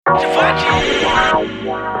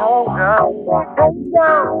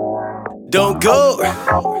Don't go.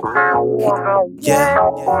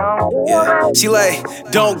 Yeah. She like,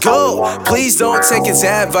 don't go. Please don't take his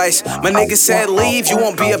advice. My nigga said leave, you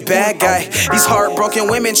won't be a bad guy. These heartbroken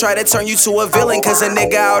women try to turn you to a villain, cause a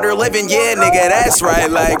nigga out here living, yeah, nigga, that's right.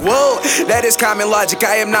 Like, whoa, that is common logic.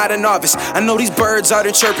 I am not a novice. I know these birds out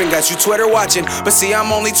here chirping, got you Twitter watching. But see,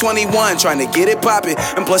 I'm only 21, trying to get it poppin'.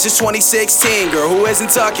 And plus it's 2016, girl, who isn't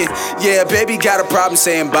talking? Yeah, baby got a problem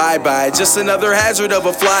saying bye-bye. Just another hazard of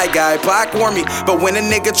a fly guy. Block warn me, but when a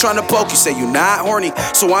nigga tryna poke you, say you not horny.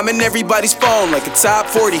 So I'm in everybody's phone like a top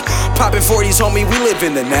 40. Poppin' 40s, homie, we live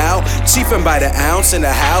in the now. Chiefin' by the ounce in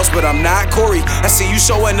the house, but I'm not Corey. I see you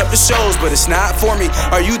showing up to shows, but it's not for me.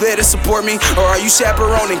 Are you there to support me, or are you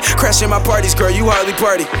chaperoning? Crashing my parties, girl, you hardly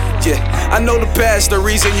party. Yeah, I know the past, the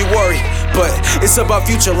reason you worry, but it's about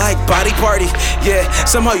future like body party. Yeah,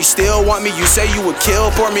 somehow you still want me. You say you would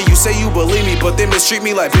kill for me. You say you believe me, but then mistreat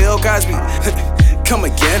me like Bill Cosby. Come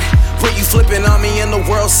again? Put you flipping on me and the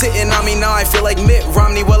world sitting on me. Now I feel like Mitt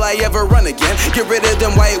Romney. Will I ever run again? Get rid of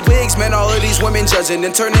them white wigs, man, all of these women judging.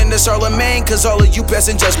 And turn into Charlemagne, cause all of you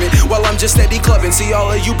passing judgment. While I'm just steady clubbing, see all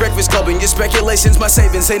of you breakfast clubbing. Your speculations, my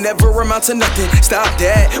savings, they never amount to nothing. Stop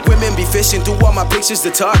that, women be fishing through all my pictures to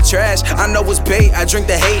talk trash. I know it's bait, I drink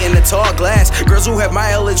the hate in a tall glass. Girls who have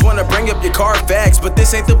mileage wanna bring up your car facts, but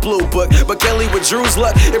this ain't the blue book. But Kelly with Drew's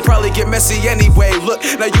luck, it probably get messy anyway. Look,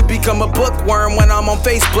 now you become a bookworm when I'm on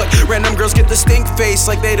Facebook. Random girls get the stink face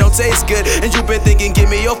like they don't taste good. And you been thinking, give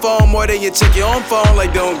me your phone more than you check your own phone.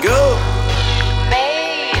 Like, don't go.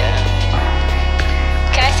 Babe,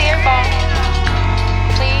 can I see your phone?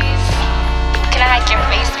 Please? Can I hack your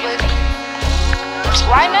Facebook?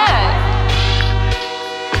 Why not?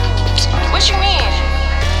 What you mean?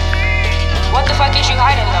 What the fuck is you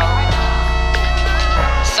hiding though?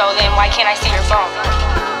 So then why can't I see your phone?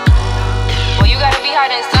 Well, you gotta be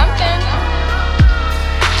hiding something.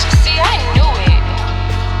 See, I knew it.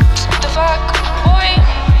 The fuck, boy?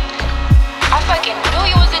 I fucking knew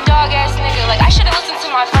you was a dog ass nigga. Like, I should've listened to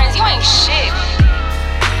my friends. You ain't shit.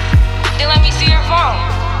 Then let me see your phone.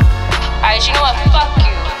 Alright, you know what? Fuck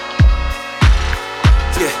you.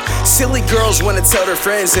 Yeah, silly girls wanna tell their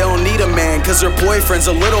friends they don't need a man, cause their boyfriend's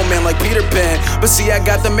a little man like Peter Pan. But see, I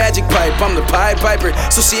got the magic pipe, I'm the Pied Piper.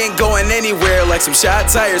 So she ain't going anywhere like some shot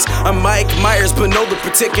tires. I'm Mike Myers, but know the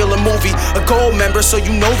particular movie. A gold member, so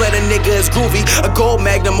you know that a nigga is groovy. A gold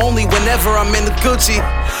magnum only whenever I'm in the Gucci.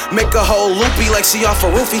 Make a whole loopy like she off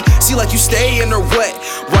a roofie. See, like you stay in or what?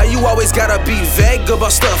 Why you always gotta be vague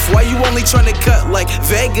about stuff? Why you only tryna cut like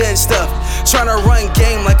Vega and stuff? Tryna run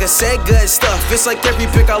game like a Sega and stuff. It's like every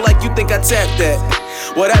pick I like, you think I tapped that.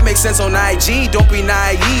 Well, that makes sense on IG, don't be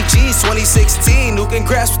naive. G's 2016, who can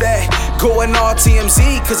grasp that? Going all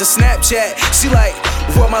TMZ, cause of Snapchat. She like,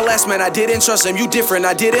 well, my last man, I didn't trust him. You different,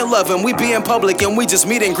 I didn't love him. We be in public and we just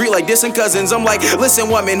meet and greet like distant cousins. I'm like, listen,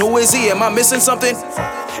 woman, who is he? Am I missing something?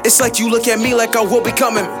 It's like you look at me like I will be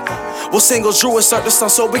coming. Well, single Drew and start to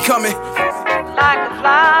sound so becoming. Like a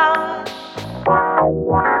flower.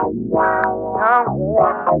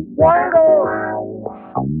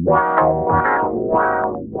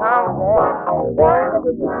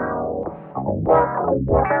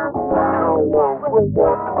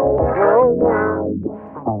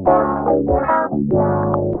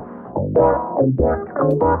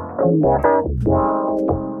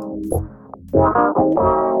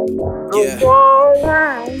 Yeah.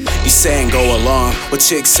 You saying go along with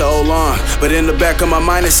chicks so long, but in the back of my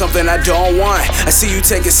mind it's something I don't want. I see you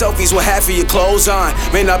taking selfies with half of your clothes on.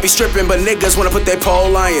 May not be stripping, but niggas wanna put their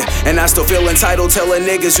pole on you. And I still feel entitled telling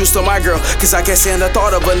niggas you still my girl, cause I can't stand the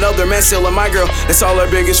thought of another man stealing my girl. That's all our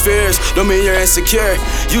biggest fears, don't mean you're insecure.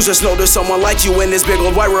 You just know there's someone like you in this big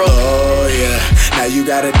old white world. Oh yeah, now you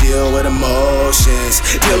gotta deal with emotions,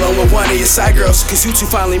 dealing with one of your side girls, cause you two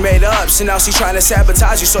finally made up. So now she's trying to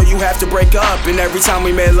sabotage you, so you have to break up. And every time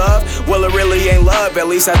we made love, well, it really ain't love, at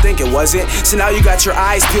least I think it wasn't. So now you got your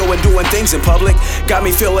eyes peeled when doing things in public. Got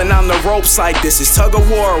me feeling on the ropes like this is tug of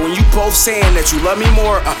war, when you both saying that you love me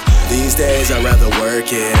more. These days I'd rather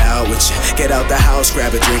work it out with you. Get out the house,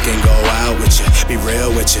 grab a drink and go out with you. Be real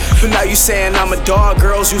with you. But now you saying I'm a dog,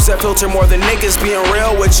 girls use that filter more than niggas being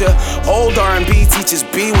real with you. Old R&B teachers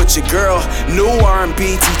be with your girl. New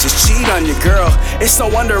R&B teachers cheat on your girl. It's no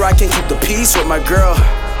wonder I can keep the peace with my girl.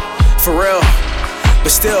 For real.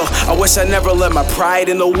 But still, I wish I never let my pride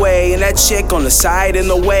in the way. And that chick on the side in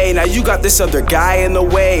the way. Now you got this other guy in the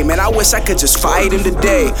way. Man, I wish I could just fight him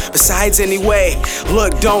today. Besides, anyway,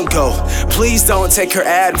 look, don't go. Please don't take her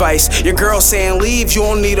advice. Your girl saying leave, you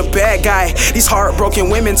don't need a bad guy. These heartbroken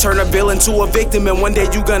women turn a villain to a victim. And one day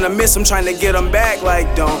you gonna miss them, trying to get them back.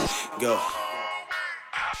 Like, don't go.